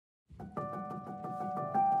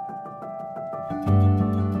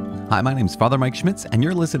Hi, my name's Father Mike Schmitz, and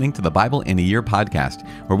you're listening to the Bible in a Year podcast,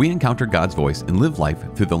 where we encounter God's voice and live life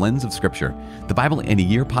through the lens of Scripture. The Bible in a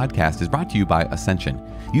Year podcast is brought to you by Ascension.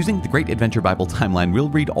 Using the Great Adventure Bible timeline, we'll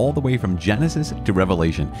read all the way from Genesis to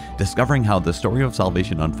Revelation, discovering how the story of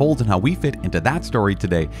salvation unfolds and how we fit into that story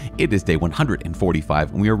today. It is day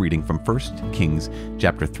 145, and we are reading from 1 Kings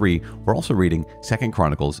chapter 3. We're also reading 2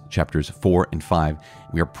 Chronicles chapters 4 and 5.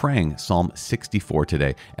 We are praying Psalm 64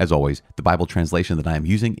 today. As always, the Bible translation that I am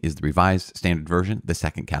using is the Revised Standard Version, the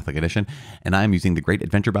Second Catholic Edition, and I am using the Great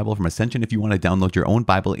Adventure Bible from Ascension. If you want to download your own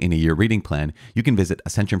Bible in a Year reading plan, you can visit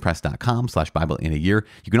ascensionpress.com/Bible in a Year.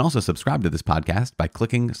 You can also subscribe to this podcast by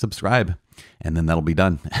clicking subscribe, and then that'll be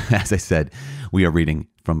done. As I said, we are reading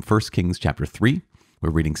from 1 Kings chapter 3.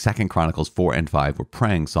 We're reading 2 Chronicles 4 and 5. We're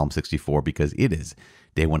praying Psalm 64 because it is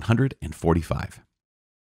day 145.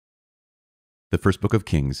 The first book of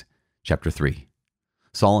Kings, chapter 3.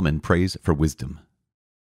 Solomon prays for wisdom.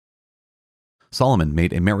 Solomon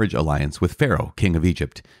made a marriage alliance with Pharaoh, king of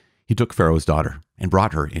Egypt. He took Pharaoh's daughter and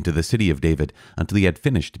brought her into the city of David until he had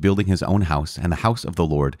finished building his own house and the house of the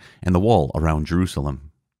Lord and the wall around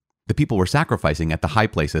Jerusalem. The people were sacrificing at the high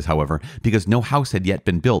places, however, because no house had yet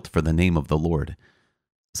been built for the name of the Lord.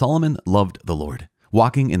 Solomon loved the Lord,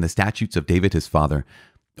 walking in the statutes of David his father.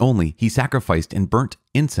 Only he sacrificed and burnt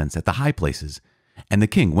incense at the high places, and the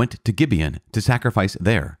king went to Gibeon to sacrifice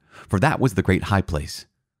there, for that was the great high place.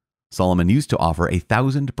 Solomon used to offer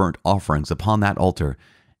 1,000 burnt offerings upon that altar.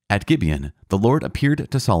 At Gibeon, the Lord appeared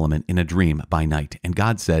to Solomon in a dream by night, and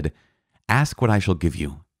God said, "Ask what I shall give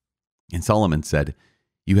you." And Solomon said,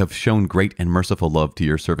 "You have shown great and merciful love to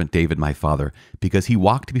your servant David my father, because he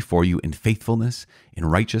walked before you in faithfulness, in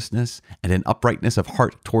righteousness, and in uprightness of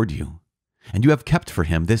heart toward you. And you have kept for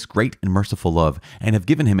him this great and merciful love, and have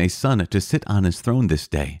given him a son to sit on his throne this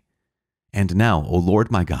day. And now, O Lord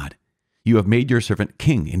my God, you have made your servant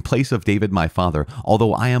king in place of David my father,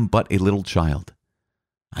 although I am but a little child.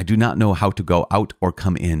 I do not know how to go out or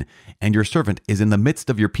come in, and your servant is in the midst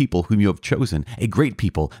of your people whom you have chosen, a great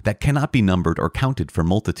people that cannot be numbered or counted for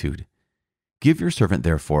multitude. Give your servant,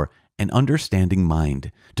 therefore, an understanding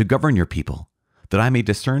mind to govern your people, that I may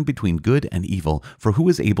discern between good and evil, for who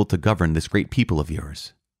is able to govern this great people of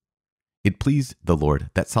yours?" It pleased the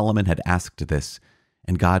Lord that Solomon had asked this,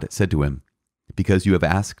 and God said to him, "Because you have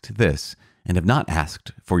asked this, and have not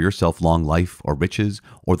asked for yourself long life or riches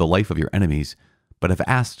or the life of your enemies, but have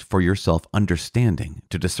asked for yourself understanding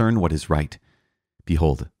to discern what is right,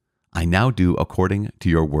 behold, I now do according to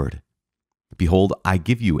your word. Behold, I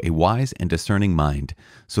give you a wise and discerning mind,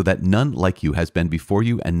 so that none like you has been before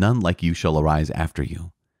you, and none like you shall arise after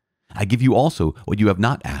you. I give you also what you have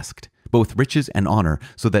not asked, both riches and honor,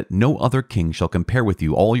 so that no other king shall compare with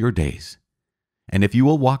you all your days. And if you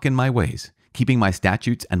will walk in my ways, keeping my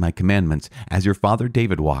statutes and my commandments, as your father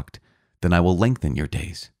David walked, then I will lengthen your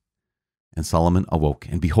days." And Solomon awoke,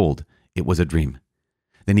 and behold, it was a dream.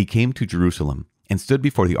 Then he came to Jerusalem, and stood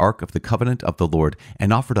before the ark of the covenant of the Lord,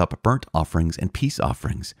 and offered up burnt offerings and peace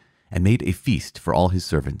offerings, and made a feast for all his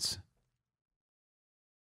servants.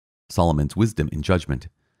 Solomon's wisdom in judgment.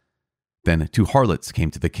 Then 2 harlots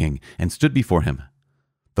came to the king, and stood before him.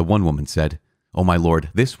 The one woman said, "O my lord,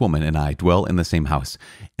 this woman and I dwell in the same house,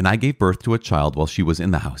 and I gave birth to a child while she was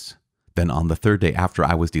in the house. Then on the 3rd day after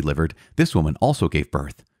I was delivered, this woman also gave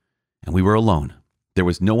birth. And we were alone. There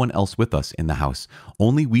was no one else with us in the house.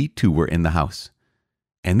 Only we 2 were in the house.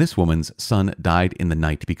 And this woman's son died in the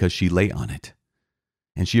night because she lay on it.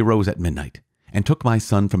 And she arose at midnight, and took my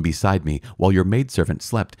son from beside me while your maidservant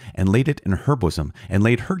slept, and laid it in her bosom, and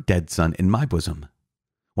laid her dead son in my bosom.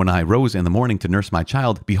 When I rose in the morning to nurse my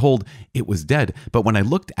child, behold, it was dead. But when I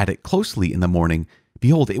looked at it closely in the morning,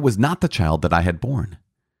 behold, it was not the child that I had born."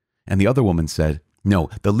 And the other woman said,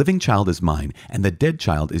 "No, the living child is mine, and the dead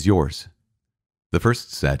child is yours." The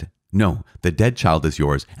first said, "No, the dead child is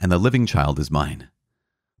yours, and the living child is mine."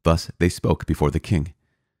 Thus they spoke before the king.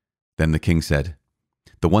 Then the king said,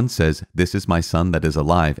 "The one says, 'This is my son that is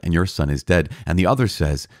alive, and your son is dead.' And the other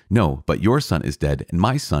says, 'No, but your son is dead, and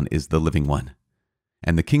my son is the living one.'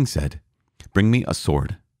 And the king said, 'Bring me a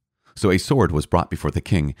sword.' So a sword was brought before the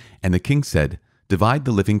king, and the king said, 'Divide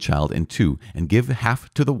the living child in 2, and give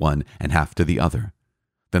half to the one and half to the other.'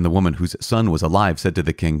 Then the woman whose son was alive said to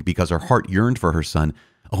the king, because her heart yearned for her son,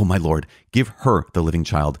 'O my lord, give her the living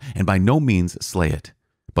child, and by no means slay it.'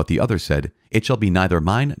 But the other said, 'It shall be neither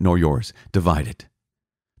mine nor yours. Divide it.'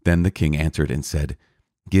 Then the king answered and said,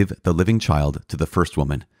 'Give the living child to the first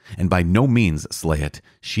woman, and by no means slay it.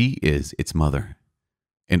 She is its mother.'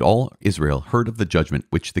 And all Israel heard of the judgment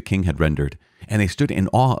which the king had rendered, and they stood in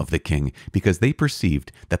awe of the king, because they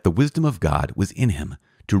perceived that the wisdom of God was in him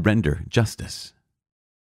to render justice.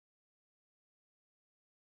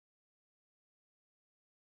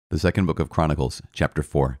 The second book of Chronicles, chapter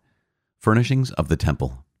 4. Furnishings of the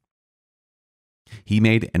temple. He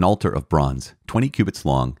made an altar of bronze, 20 cubits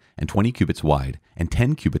long, and 20 cubits wide, and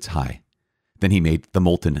 10 cubits high. Then he made the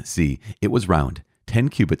molten sea. It was round, 10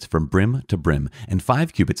 cubits from brim to brim, and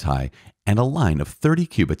 5 cubits high, and a line of 30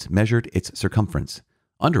 cubits measured its circumference.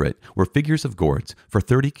 Under it were figures of gourds for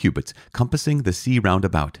 30 cubits, compassing the sea round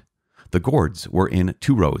about. The gourds were in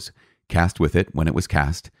 2 rows, cast with it when it was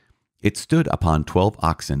cast. It stood upon 12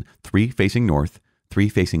 oxen, 3 facing north, 3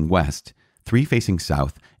 facing west, 3 facing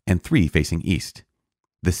south, and 3 facing east.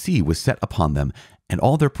 The sea was set upon them, and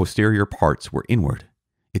all their posterior parts were inward.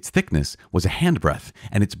 Its thickness was a handbreadth,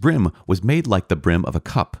 and its brim was made like the brim of a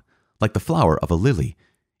cup, like the flower of a lily.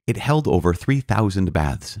 It held over 3,000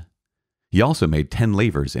 baths. He also made 10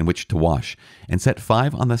 lavers in which to wash, and set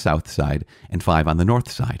 5 on the south side and 5 on the north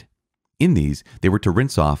side. In these they were to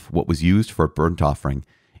rinse off what was used for burnt offering,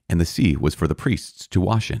 and the sea was for the priests to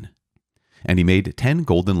wash in. And he made 10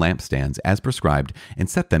 golden lampstands as prescribed, and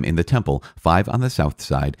set them in the temple, 5 on the south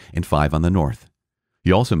side and 5 on the north.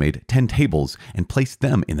 He also made 10 tables, and placed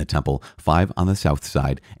them in the temple, 5 on the south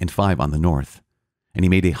side and 5 on the north. And he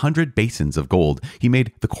made 100 basins of gold. He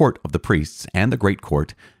made the court of the priests, and the great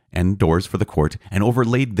court, and doors for the court, and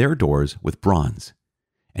overlaid their doors with bronze.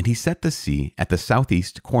 And he set the sea at the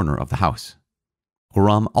southeast corner of the house.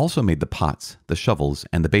 Huram also made the pots, the shovels,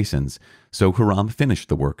 and the basins. So Huram finished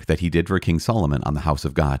the work that he did for King Solomon on the house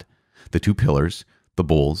of God, the 2 pillars, the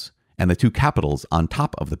bowls, and the 2 capitals on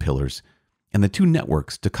top of the pillars, and the 2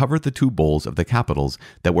 networks to cover the 2 bowls of the capitals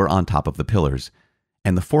that were on top of the pillars,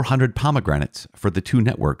 and the 400 pomegranates for the 2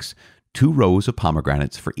 networks, 2 rows of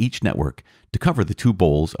pomegranates for each network to cover the 2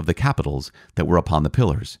 bowls of the capitals that were upon the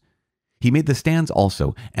pillars. He made the stands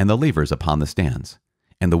also, and the lavers upon the stands,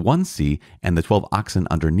 and the 1 sea and the 12 oxen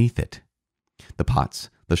underneath it. The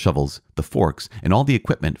pots, the shovels, the forks, and all the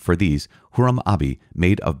equipment for these Huram-Abi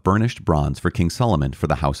made of burnished bronze for King Solomon for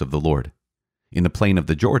the house of the Lord. In the plain of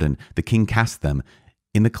the Jordan the king cast them,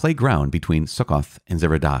 in the clay ground between Succoth and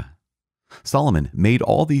Zeredah. Solomon made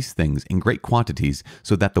all these things in great quantities,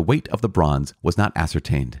 so that the weight of the bronze was not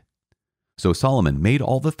ascertained. So Solomon made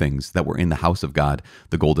all the things that were in the house of God,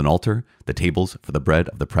 the golden altar, the tables for the bread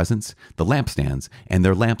of the presence, the lampstands, and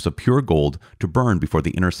their lamps of pure gold to burn before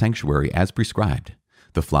the inner sanctuary as prescribed,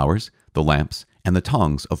 the flowers, the lamps, and the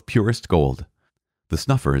tongs of purest gold, the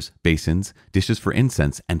snuffers, basins, dishes for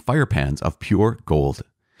incense, and firepans of pure gold,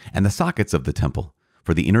 and the sockets of the temple,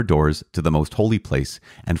 for the inner doors to the most holy place,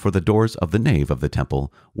 and for the doors of the nave of the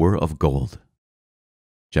temple, were of gold.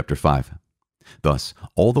 Chapter 5. Thus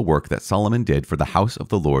all the work that Solomon did for the house of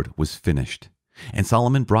the Lord was finished. And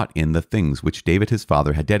Solomon brought in the things which David his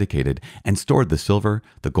father had dedicated, and stored the silver,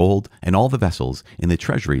 the gold, and all the vessels in the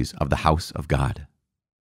treasuries of the house of God.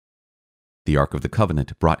 The ark of the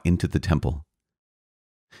covenant brought into the temple.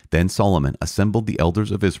 Then Solomon assembled the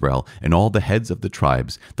elders of Israel, and all the heads of the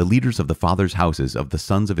tribes, the leaders of the fathers' houses of the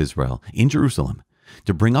sons of Israel, in Jerusalem,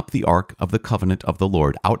 to bring up the ark of the covenant of the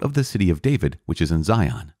Lord out of the city of David, which is in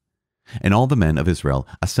Zion. And all the men of Israel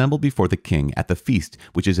assembled before the king at the feast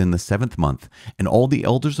which is in the 7th month, and all the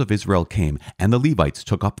elders of Israel came, and the Levites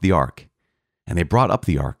took up the ark. And they brought up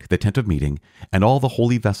the ark, the tent of meeting, and all the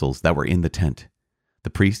holy vessels that were in the tent. The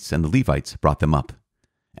priests and the Levites brought them up.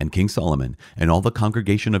 And King Solomon and all the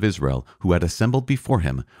congregation of Israel who had assembled before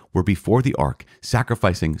him were before the ark,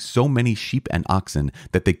 sacrificing so many sheep and oxen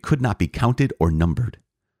that they could not be counted or numbered.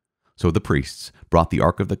 So the priests brought the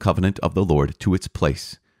ark of the covenant of the Lord to its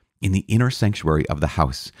place, in the inner sanctuary of the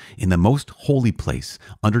house, in the most holy place,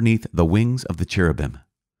 underneath the wings of the cherubim.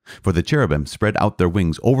 For the cherubim spread out their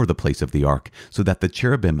wings over the place of the ark, so that the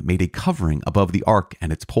cherubim made a covering above the ark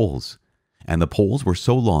and its poles. And the poles were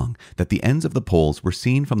so long that the ends of the poles were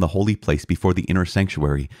seen from the holy place before the inner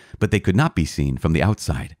sanctuary, but they could not be seen from the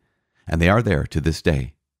outside. And they are there to this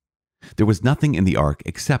day. There was nothing in the ark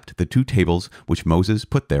except the 2 tables which Moses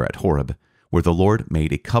put there at Horeb, where the Lord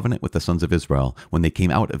made a covenant with the sons of Israel when they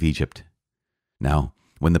came out of Egypt. Now,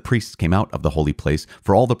 when the priests came out of the holy place,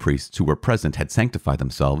 for all the priests who were present had sanctified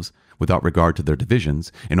themselves, without regard to their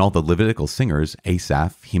divisions, and all the Levitical singers,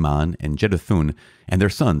 Asaph, Heman, and Jeduthun, and their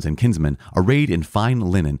sons and kinsmen, arrayed in fine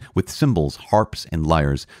linen, with cymbals, harps, and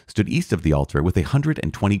lyres, stood east of the altar with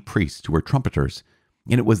 120 priests who were trumpeters.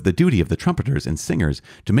 And it was the duty of the trumpeters and singers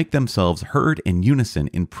to make themselves heard in unison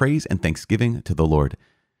in praise and thanksgiving to the Lord.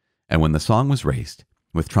 And when the song was raised,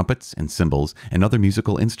 with trumpets and cymbals and other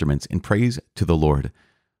musical instruments in praise to the Lord,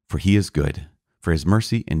 for he is good, for his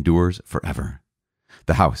mercy endures forever.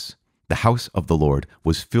 The house of the Lord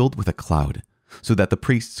was filled with a cloud, so that the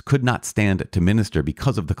priests could not stand to minister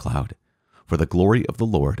because of the cloud, for the glory of the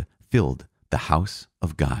Lord filled the house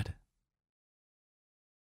of God.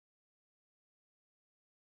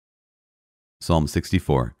 Psalm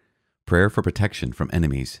 64, Prayer for Protection from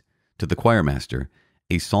Enemies, to the choir master,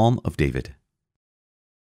 a psalm of David.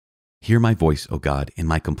 Hear my voice, O God, in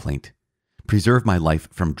my complaint. Preserve my life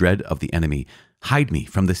from dread of the enemy. Hide me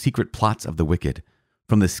from the secret plots of the wicked,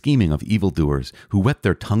 from the scheming of evildoers, who whet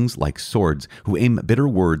their tongues like swords, who aim bitter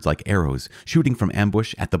words like arrows, shooting from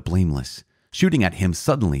ambush at the blameless, shooting at him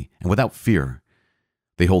suddenly and without fear.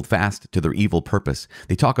 They hold fast to their evil purpose.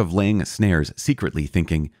 They talk of laying snares secretly,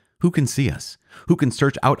 thinking, who can see us? Who can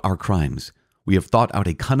search out our crimes? We have thought out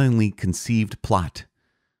a cunningly conceived plot.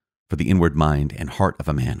 For the inward mind and heart of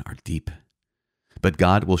a man are deep. But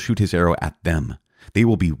God will shoot his arrow at them. They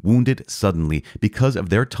will be wounded suddenly. Because of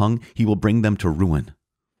their tongue, he will bring them to ruin.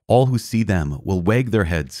 All who see them will wag their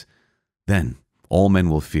heads. Then all men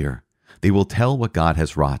will fear. They will tell what God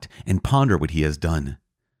has wrought and ponder what he has done.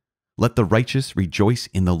 Let the righteous rejoice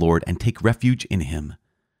in the Lord and take refuge in him.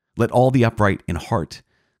 Let all the upright in heart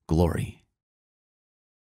glory.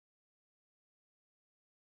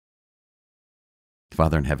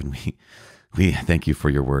 Father in heaven, we thank you for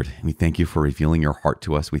your word. We thank you for revealing your heart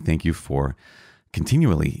to us. We thank you for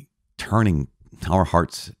continually turning our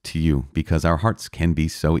hearts to you, because our hearts can be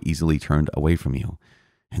so easily turned away from you.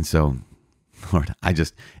 And so, Lord, at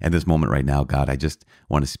this moment right now, God, I just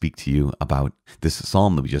want to speak to you about this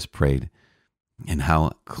psalm that we just prayed, and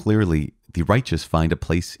how clearly the righteous find a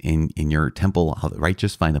place in your temple, how the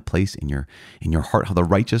righteous find a place in your heart, how the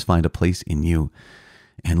righteous find a place in you.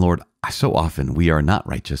 And Lord, so often we are not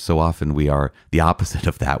righteous. So often we are the opposite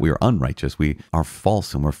of that. We are unrighteous. We are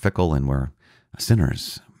false and we're fickle and we're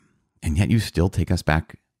sinners. And yet you still take us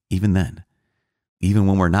back even then. Even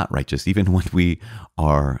when we're not righteous, even when we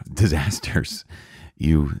are disasters,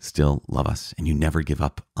 you still love us and you never give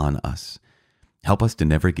up on us. Help us to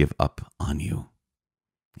never give up on you.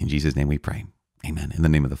 In Jesus' name we pray. Amen. In the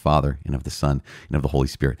name of the Father and of the Son and of the Holy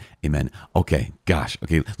Spirit. Amen. Okay,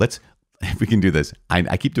 if we can do this.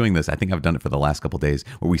 I keep doing this. I think I've done it for the last couple of days,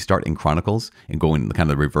 where we start in Chronicles and go in kind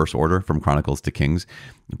of the reverse order from Chronicles to Kings.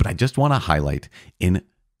 But I just want to highlight in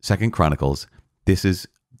 2 Chronicles, this is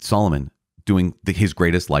Solomon doing his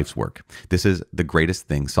greatest life's work. This is the greatest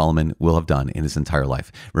thing Solomon will have done in his entire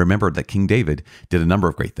life. Remember that King David did a number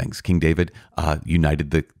of great things. King David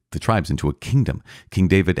united the tribes into a kingdom. King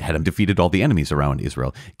David had defeated all the enemies around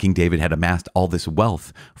Israel. King David had amassed all this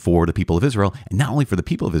wealth for the people of Israel, and not only for the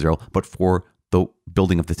people of Israel, but for the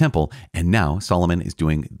building of the temple. And now Solomon is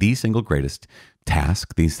doing the single greatest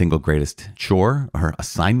task, the single greatest chore or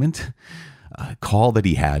assignment, call that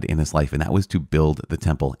he had in his life, and that was to build the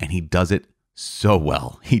temple. And he does it so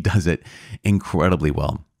well. He does it incredibly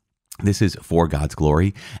well. This is for God's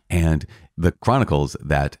glory, and the Chronicles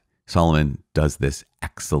that Solomon does this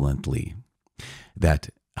excellently. That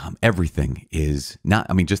everything is not,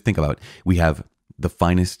 just think about, we have the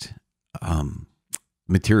finest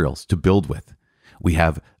materials to build with. We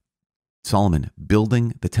have Solomon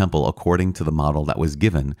building the temple according to the model that was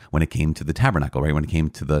given when it came to the tabernacle, right? When it came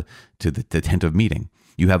to the tent of meeting.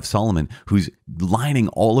 You have Solomon who's lining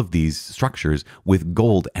all of these structures with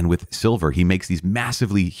gold and with silver. He makes these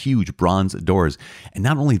massively huge bronze doors. And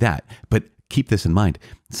not only that, but keep this in mind,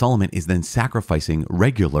 Solomon is then sacrificing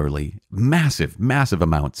regularly massive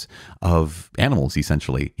amounts of animals,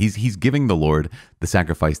 essentially. He's giving the Lord the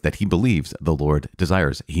sacrifice that he believes the Lord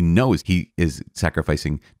desires. He knows he is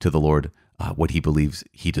sacrificing to the Lord what he believes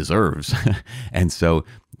he deserves. And so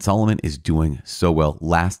Solomon is doing so well.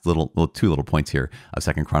 Two little points here of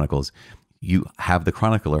 2 Chronicles. You have the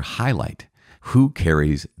chronicler highlight who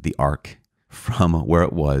carries the ark from where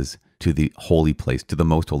it was to the holy place, to the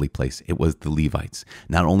most holy place. It was the Levites.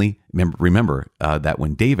 Not only, remember that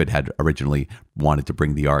when David had originally wanted to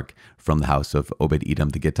bring the ark from the house of Obed-Edom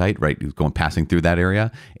the Gittite, right? He was passing through that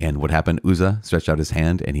area. And what happened? Uzzah stretched out his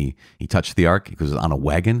hand and he touched the ark because it was on a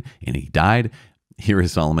wagon and he died. Here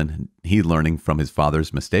is Solomon. He's learning from his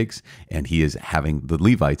father's mistakes, and he is having the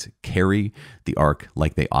Levites carry the ark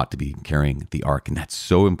like they ought to be carrying the ark. And that's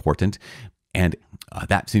so important. And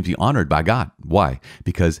that seems to be honored by God. Why?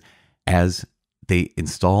 Because as they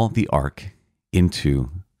install the ark into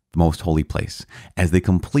the most holy place, as they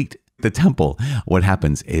complete the temple, what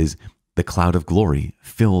happens is the cloud of glory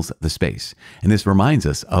fills the space. And this reminds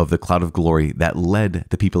us of the cloud of glory that led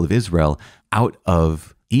the people of Israel out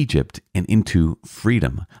of Egypt and into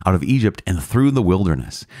freedom, out of Egypt and through the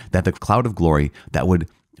wilderness, that the cloud of glory that would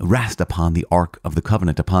rest upon the Ark of the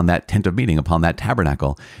Covenant, upon that tent of meeting, upon that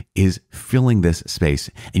tabernacle, is filling this space.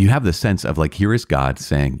 And you have the sense of here is God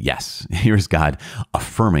saying, yes, here is God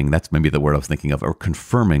affirming, that's maybe the word I was thinking of, or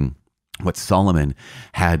confirming what Solomon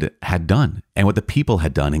had done and what the people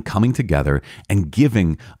had done in coming together and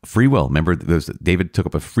giving free will. Remember, David took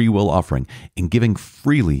up a free will offering and giving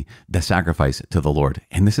freely the sacrifice to the Lord.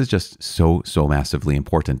 And this is just so massively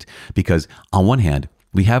important because on one hand,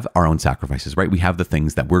 we have our own sacrifices, right? We have the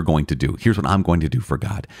things that we're going to do. Here's what I'm going to do for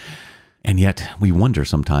God. And yet we wonder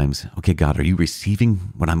sometimes, okay, God, are you receiving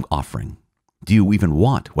what I'm offering? Do you even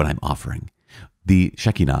want what I'm offering? The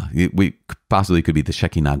Shekinah, we possibly could be the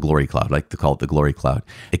Shekinah glory cloud, I like to call it the glory cloud.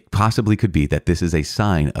 It possibly could be that this is a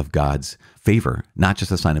sign of God's favor, not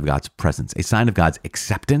just a sign of God's presence, a sign of God's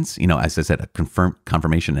acceptance, as I said, a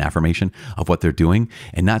confirmation and affirmation of what they're doing,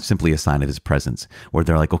 and not simply a sign of his presence, where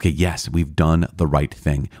they're like, okay, yes, we've done the right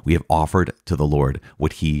thing. We have offered to the Lord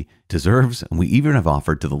what he deserves, and we even have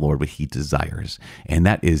offered to the Lord what he desires. And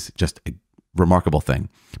that is just a remarkable thing.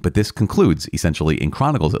 But this concludes, essentially, in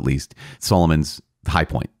Chronicles at least, Solomon's high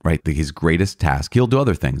point, right? His greatest task. He'll do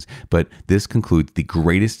other things, but this concludes the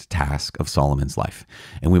greatest task of Solomon's life.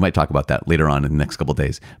 And we might talk about that later on in the next couple of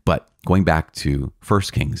days. But going back to 1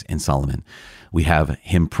 Kings and Solomon, we have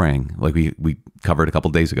him praying, like we covered a couple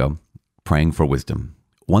of days ago, praying for wisdom.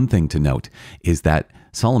 One thing to note is that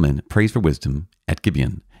Solomon prays for wisdom at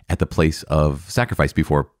Gibeon, at the place of sacrifice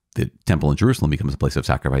before the temple in Jerusalem becomes a place of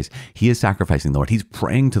sacrifice. He is sacrificing the Lord. He's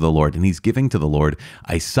praying to the Lord, and he's giving to the Lord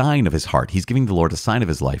a sign of his heart. He's giving the Lord a sign of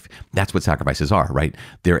his life. That's what sacrifices are, right?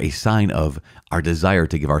 They're a sign of our desire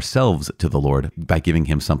to give ourselves to the Lord by giving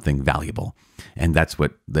him something valuable. And that's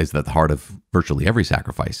what is at the heart of virtually every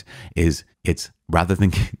sacrifice. It's rather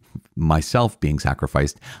than myself being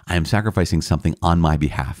sacrificed, I am sacrificing something on my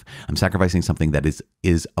behalf. I'm sacrificing something that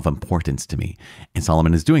is of importance to me. And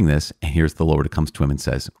Solomon is doing this, and here's the Lord who comes to him and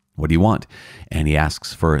says, what do you want? And he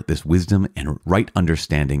asks for this wisdom and right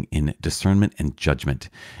understanding in discernment and judgment.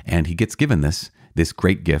 And he gets given this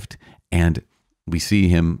great gift, and we see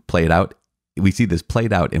him play it out. We see this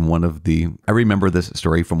played out in I remember this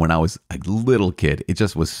story from when I was a little kid. It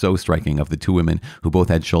just was so striking, of the two women who both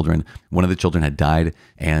had children. One of the children had died,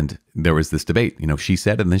 and there was this debate. She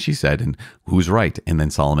said, and then she said, and who's right? And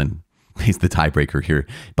then Solomon is the tiebreaker here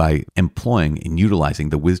by employing and utilizing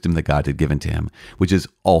the wisdom that God had given to him, which is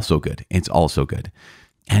also good. It's also good.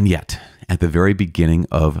 And yet, at the very beginning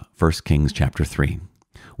of 1 Kings chapter 3,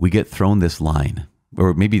 we get thrown this line.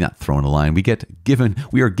 Or maybe not thrown a line,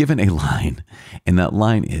 we are given a line. And that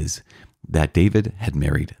line is that David had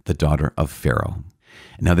married the daughter of Pharaoh.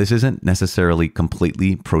 Now, this isn't necessarily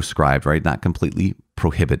completely proscribed, right? Not completely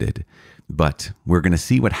prohibited, but we're going to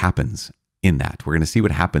see what happens in that. We're going to see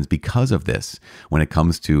what happens because of this when it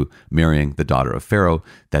comes to marrying the daughter of Pharaoh,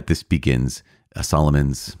 that this begins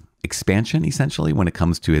Solomon's expansion, essentially, when it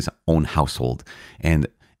comes to his own household. And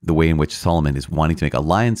the way in which Solomon is wanting to make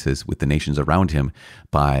alliances with the nations around him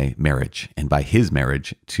by marriage, and by his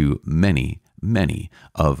marriage to many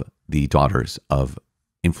of the daughters of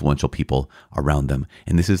influential people around them.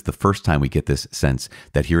 And this is the first time we get this sense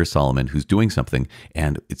that here is Solomon who's doing something,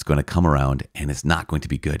 and it's going to come around, and it's not going to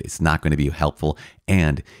be good. It's not going to be helpful,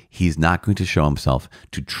 and he's not going to show himself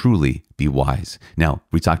to truly be wise. Now,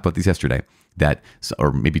 we talked about this yesterday,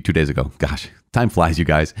 or maybe 2 days ago. Gosh, time flies, you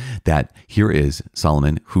guys. That here is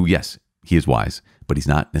Solomon who, yes, he is wise, but he's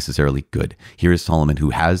not necessarily good. Here is Solomon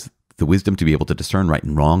who has the wisdom to be able to discern right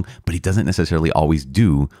and wrong, but he doesn't necessarily always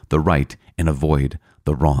do the right and avoid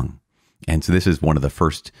the wrong. And so this is one of the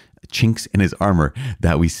first chinks in his armor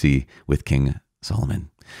that we see with King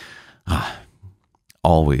Solomon.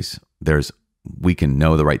 Always we can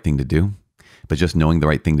know the right thing to do, but just knowing the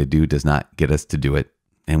right thing to do does not get us to do it.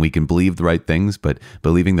 And we can believe the right things, but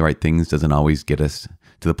believing the right things doesn't always get us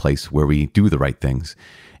to the place where we do the right things.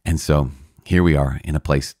 And so here we are in a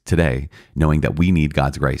place today, knowing that we need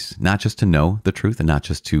God's grace, not just to know the truth and not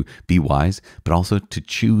just to be wise, but also to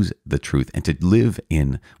choose the truth and to live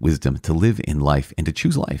in wisdom, to live in life, and to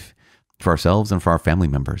choose life for ourselves and for our family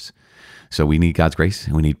members. So we need God's grace,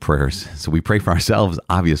 and we need prayers. So we pray for ourselves,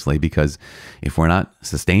 obviously, because if we're not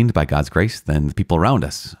sustained by God's grace, then the people around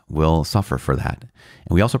us will suffer for that.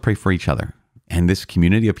 And we also pray for each other. And this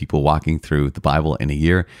community of people walking through the Bible in a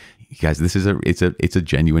year, you guys, it's a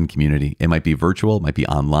genuine community. It might be virtual, it might be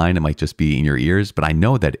online, it might just be in your ears, but I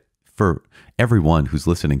know that for everyone who's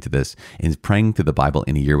listening to this and is praying through the Bible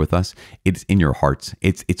in a year with us, it's in your hearts.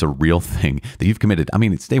 It's a real thing that you've committed. I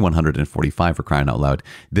mean, it's day 145, for crying out loud.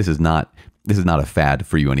 This is not a fad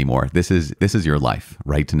for you anymore. This is your life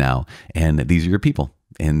right now. And these are your people.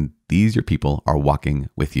 And your people are walking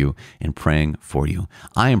with you and praying for you.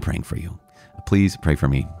 I am praying for you. Please pray for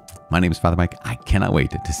me. My name is Father Mike. I cannot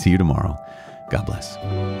wait to see you tomorrow. God bless.